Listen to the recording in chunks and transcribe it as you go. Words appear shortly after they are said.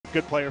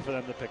good player for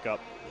them to pick up.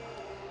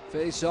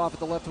 Face off at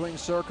the left wing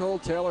circle.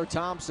 Taylor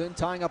Thompson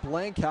tying up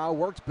Langkow.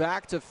 Worked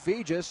back to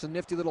Fegis. A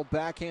nifty little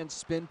backhand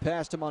spin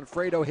past him on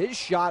Fredo. His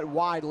shot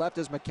wide left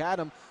as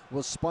McAdam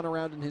was spun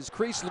around in his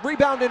crease.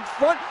 Rebound in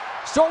front.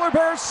 Solar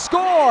Bears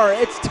score.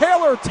 It's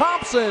Taylor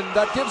Thompson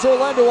that gives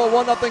Orlando a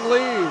 1-0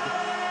 lead.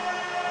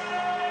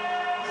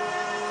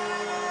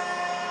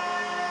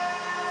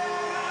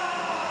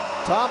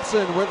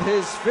 Thompson with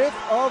his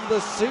 5th of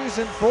the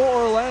season for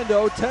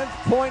Orlando. 10th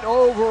point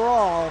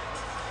overall.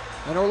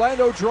 And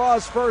Orlando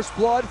draws first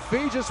blood.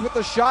 Fegis with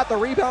the shot. The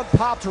rebound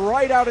popped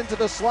right out into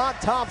the slot.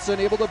 Thompson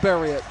able to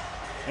bury it.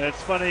 And it's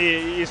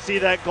funny, you see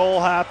that goal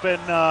happen.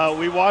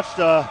 We watched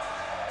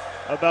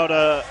about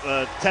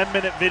a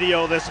 10-minute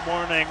video this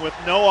morning with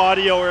no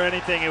audio or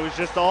anything. It was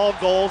just all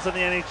goals in the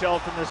NHL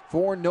from this.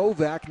 For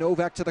Novak.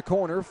 Novak to the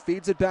corner.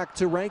 Feeds it back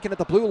to Rankin at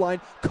the blue line.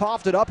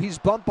 Coughed it up. He's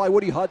bumped by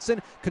Woody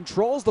Hudson.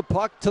 Controls the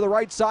puck to the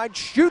right side.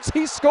 Shoots.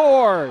 He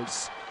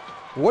scores.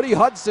 Woody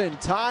Hudson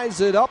ties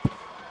it up,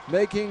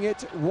 making it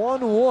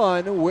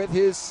 1-1 with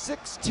his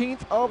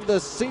 16th of the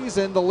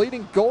season, the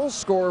leading goal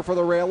scorer for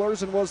the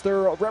Railers, and was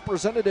their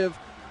representative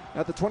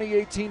at the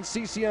 2018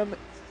 CCM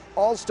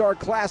All-Star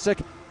Classic,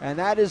 and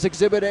that is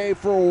Exhibit A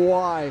for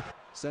Y.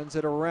 Sends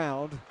it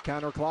around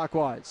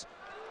counterclockwise.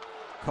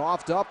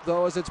 Coughed up,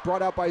 though, as it's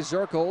brought out by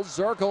Zirkles.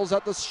 Zirkles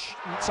at the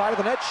side of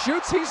the net,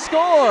 shoots, he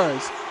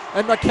scores!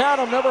 And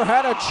McAdam never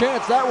had a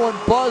chance. That one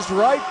buzzed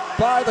right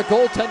by the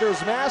goaltender's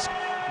mask.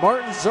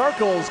 Martin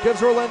Zirkles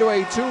gives Orlando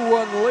a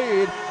 2-1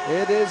 lead.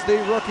 It is the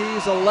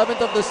rookie's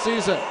 11th of the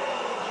season.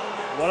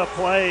 What a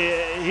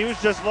play. He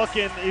was just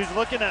looking,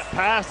 at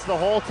pass the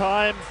whole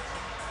time.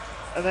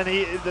 And then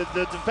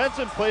the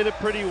defenseman played it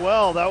pretty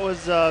well. That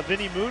was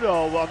Vinny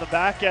Muto on the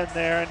back end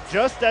there. And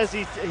just as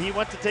he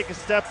went to take a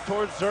step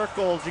towards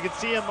Zirkles, you can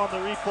see him on the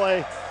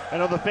replay. I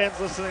know the fans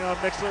listening on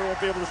Mixler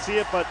won't be able to see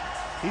it, but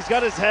he's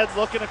got his head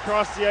looking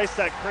across the ice,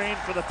 that crane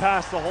for the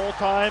pass the whole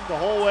time, the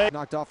whole way.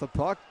 Knocked off the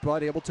puck,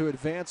 but able to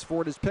advance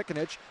for it is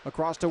Pikanich.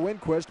 Across to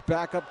Winquist,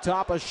 back up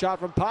top, a shot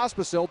from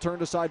Pospisil,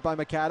 turned aside by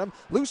McAdam.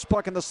 Loose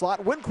puck in the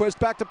slot, Winquist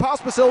back to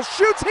Pospisil,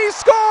 shoots, he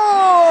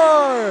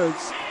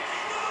scores!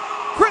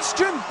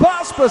 Christian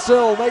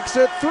Pospisil makes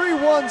it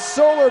 3-1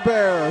 Solar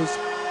Bears.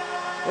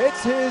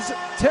 It's his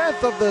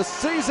 10th of the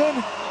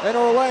season, and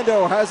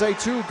Orlando has a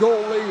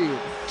 2-goal lead.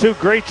 Two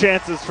great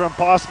chances from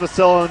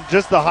Pospisil and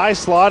just the high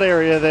slot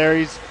area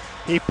there.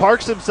 He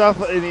parks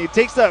himself and he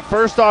takes that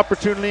first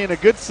opportunity, and a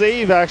good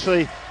save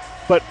actually.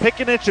 But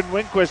Pikanich and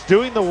Winquist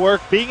doing the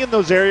work, being in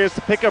those areas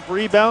to pick up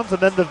rebounds,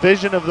 and then the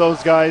vision of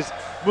those guys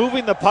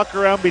moving the puck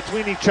around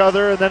between each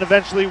other, and then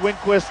eventually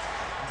Winquist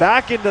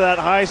back into that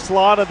high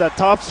slot of that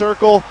top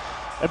circle,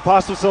 and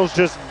Pospisil's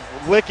just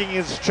licking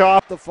his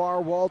chop. The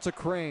far wall to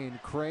Crane.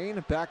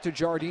 Crane back to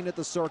Jardine at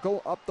the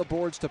circle. Up the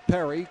boards to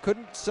Perry.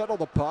 Couldn't settle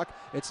the puck.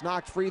 It's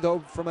knocked free, though,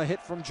 from a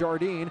hit from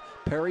Jardine.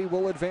 Perry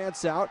will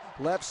advance out.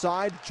 Left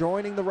side,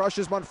 joining the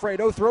rushes.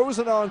 Manfredo throws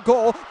it on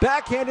goal.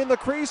 Backhand in the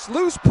crease.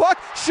 Loose puck.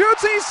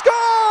 Shoots. He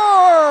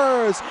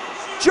scores!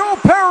 Joe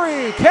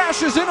Perry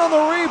cashes in on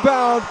the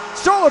rebound.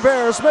 Solar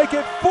Bears make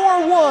it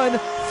 4-1.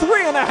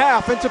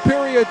 3.5 into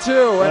period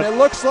 2. And it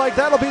looks like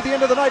that'll be the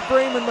end of the night for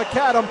Eamon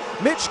McAdam.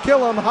 Mitch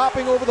Killam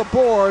hopping over the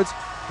boards.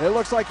 It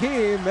looks like he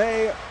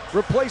may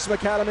replace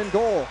McAdam in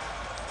goal.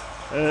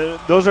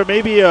 Those are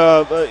maybe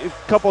a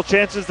couple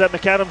chances that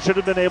McAdam should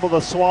have been able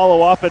to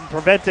swallow up and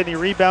prevent any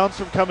rebounds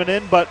from coming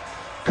in, but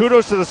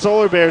kudos to the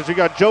Solar Bears. We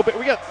got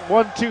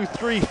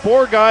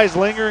 4 guys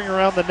lingering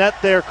around the net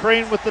there.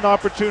 Crane with an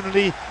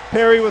opportunity,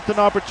 Perry with an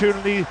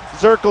opportunity,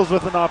 Zirkles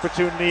with an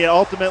opportunity, and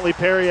ultimately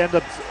Perry ends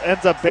up.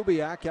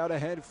 Kubiak out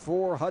ahead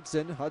for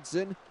Hudson.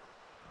 Hudson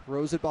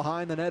throws it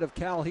behind the net of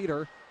Cal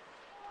Heater.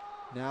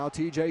 Now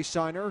TJ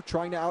Shiner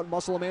trying to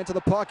outmuscle a man to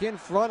the puck in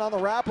front on the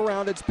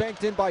wraparound. It's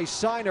banked in by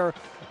Shiner,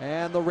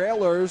 and the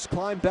Railers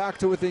climb back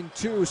to within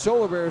 2.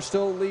 Solar Bears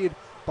still lead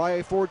by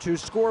a 4-2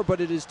 score, but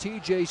it is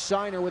TJ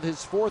Shiner with his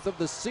 4th of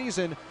the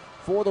season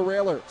for the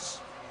Railers.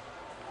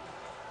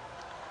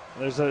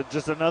 There's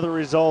just another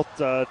result.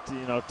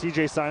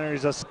 TJ Shiner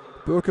is a.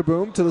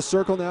 Bukaboom to the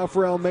circle now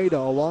for Almeida.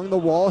 Along the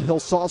wall, he'll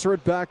saucer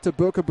it back to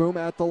Bukaboom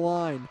at the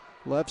line.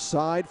 Left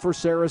side for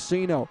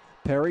Saraceno.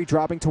 Perry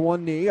dropping to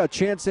one knee, a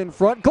chance in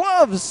front.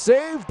 Gloves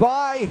saved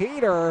by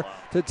Heater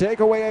to take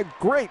away a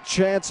great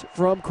chance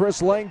from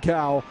Chris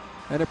Langkow.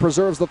 And it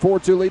preserves the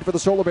 4-2 lead for the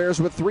Solar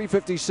Bears with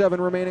 3:57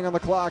 remaining on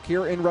the clock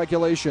here in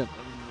regulation.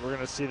 We're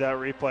going to see that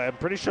replay. I'm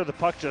pretty sure the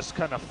puck just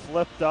kind of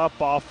flipped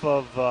up off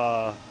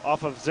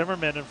of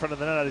Zimmerman in front of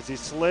the net as he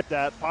slipped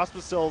at.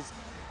 Pospisil's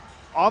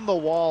on the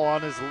wall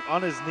on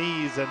his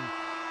knees, and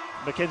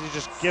McKenzie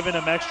just giving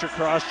him extra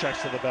cross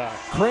checks to the back.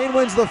 Crane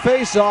wins the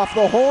face-off.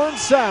 The horn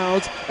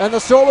sounds, and the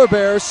Solar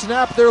Bears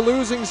snap their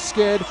losing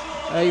skid.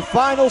 A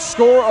final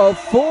score of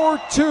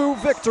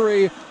 4-2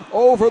 victory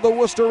over the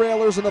Worcester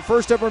Railers in the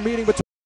first ever meeting between